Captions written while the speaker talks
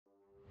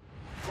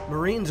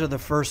Marines are the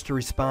first to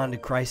respond to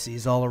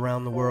crises all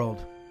around the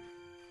world.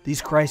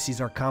 These crises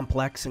are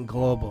complex and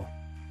global,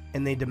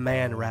 and they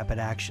demand rapid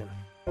action.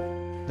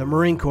 The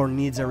Marine Corps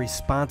needs a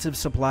responsive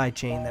supply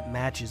chain that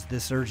matches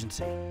this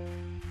urgency.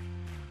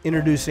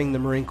 Introducing the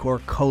Marine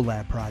Corps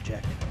CoLab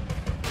project.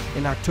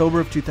 In October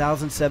of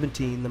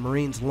 2017, the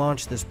Marines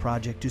launched this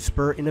project to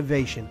spur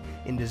innovation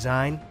in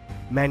design,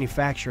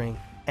 manufacturing,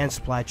 and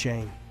supply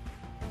chain.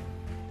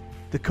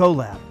 The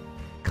CoLab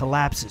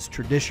collapses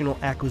traditional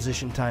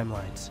acquisition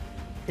timelines,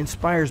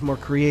 inspires more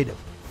creative,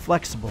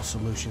 flexible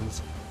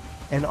solutions,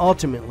 and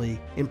ultimately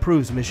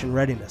improves mission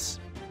readiness.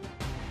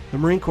 The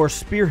Marine Corps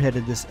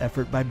spearheaded this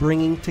effort by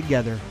bringing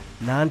together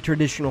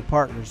non-traditional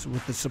partners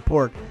with the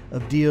support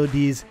of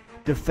DoD's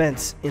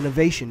Defense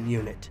Innovation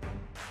Unit.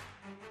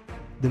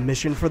 The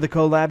mission for the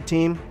CoLab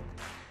team?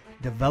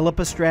 Develop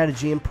a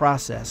strategy and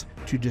process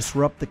to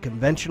disrupt the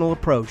conventional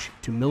approach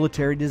to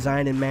military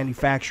design and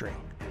manufacturing,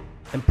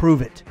 and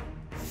prove it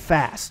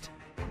fast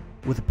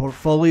with a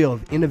portfolio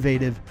of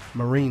innovative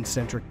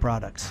Marine-centric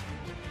products.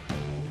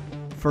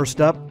 First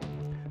up,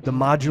 the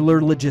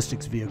Modular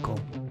Logistics Vehicle,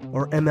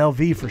 or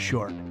MLV for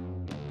short.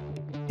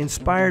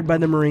 Inspired by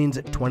the Marines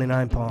at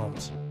 29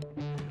 Palms.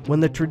 When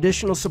the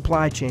traditional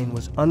supply chain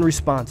was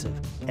unresponsive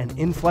and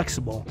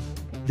inflexible,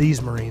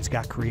 these Marines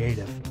got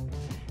creative.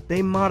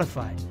 They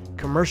modified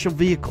commercial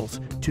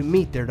vehicles to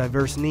meet their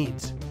diverse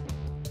needs.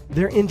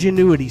 Their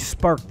ingenuity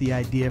sparked the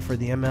idea for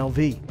the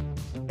MLV,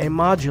 a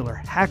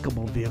modular,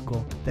 hackable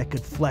vehicle that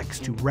could flex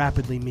to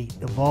rapidly meet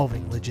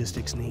evolving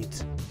logistics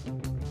needs.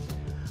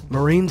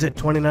 Marines at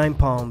 29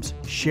 Palms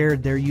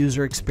shared their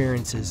user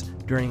experiences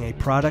during a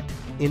product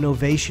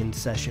innovation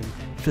session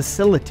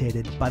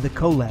facilitated by the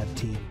CoLab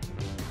team.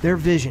 Their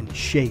vision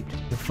shaped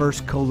the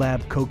first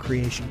CoLab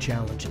co-creation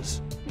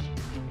challenges.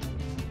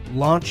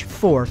 Launch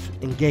Forth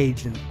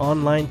engaged an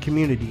online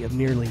community of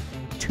nearly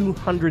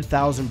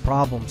 200,000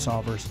 problem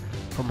solvers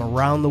from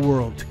around the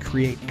world to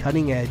create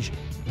cutting-edge,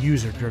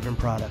 user-driven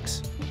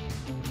products.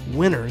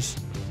 Winners,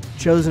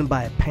 chosen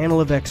by a panel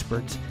of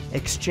experts,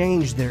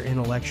 exchanged their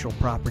intellectual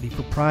property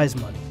for prize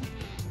money,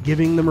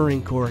 giving the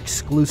Marine Corps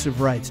exclusive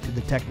rights to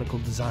the technical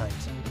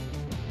designs.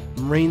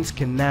 Marines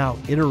can now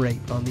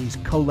iterate on these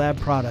CoLab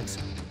products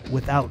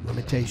without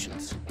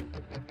limitations.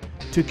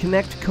 To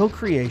connect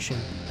co-creation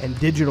and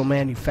digital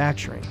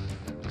manufacturing,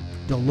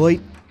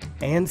 Deloitte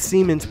and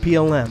Siemens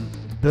PLM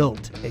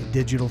built a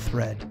digital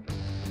thread.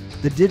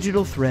 The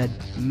digital thread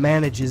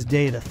manages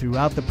data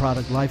throughout the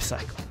product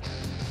lifecycle.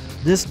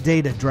 This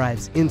data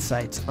drives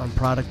insights on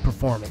product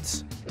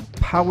performance,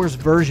 powers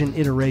version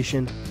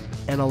iteration,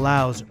 and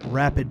allows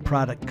rapid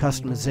product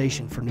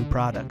customization for new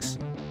products.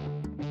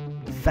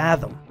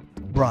 Fathom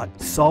brought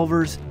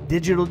solvers'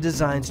 digital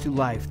designs to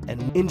life,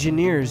 and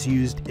engineers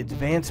used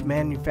advanced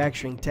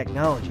manufacturing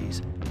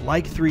technologies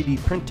like 3D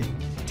printing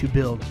to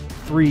build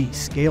 3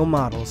 scale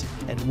models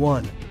and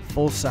 1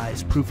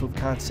 full-size proof of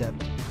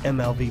concept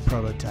MLV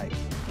prototype.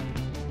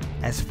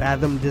 As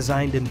Fathom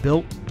designed and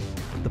built,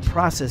 the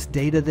process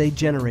data they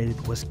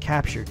generated was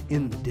captured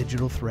in the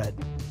digital thread.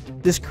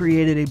 This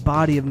created a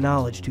body of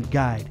knowledge to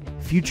guide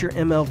future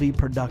MLV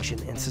production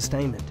and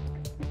sustainment.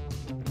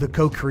 The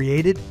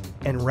co-created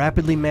and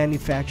rapidly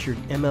manufactured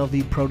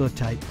MLV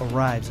prototype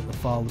arrives in the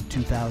fall of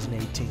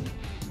 2018.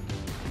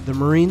 The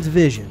Marines'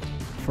 vision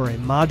for a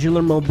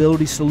modular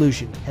mobility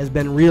solution has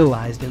been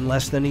realized in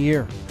less than a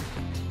year.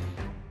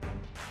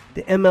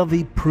 The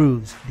MLV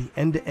proves the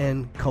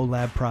end-to-end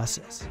CoLab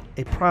process,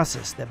 a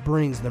process that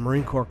brings the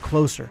Marine Corps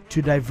closer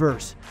to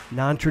diverse,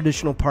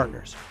 non-traditional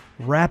partners,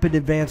 rapid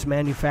advanced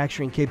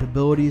manufacturing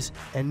capabilities,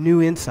 and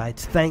new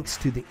insights thanks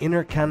to the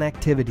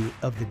interconnectivity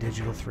of the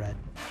digital thread.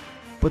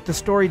 But the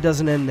story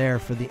doesn't end there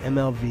for the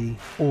MLV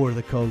or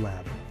the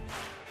CoLab.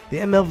 The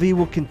MLV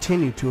will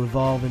continue to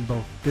evolve in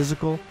both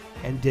physical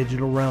and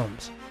digital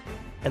realms,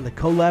 and the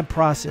CoLab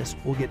process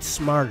will get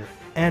smarter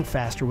and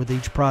faster with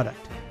each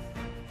product.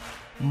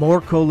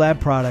 More CoLab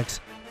products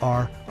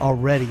are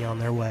already on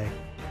their way.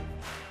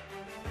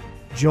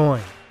 Join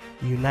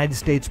the United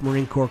States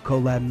Marine Corps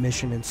CoLab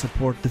mission and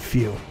support the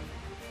few,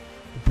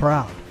 the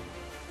proud,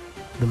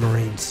 the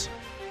Marines.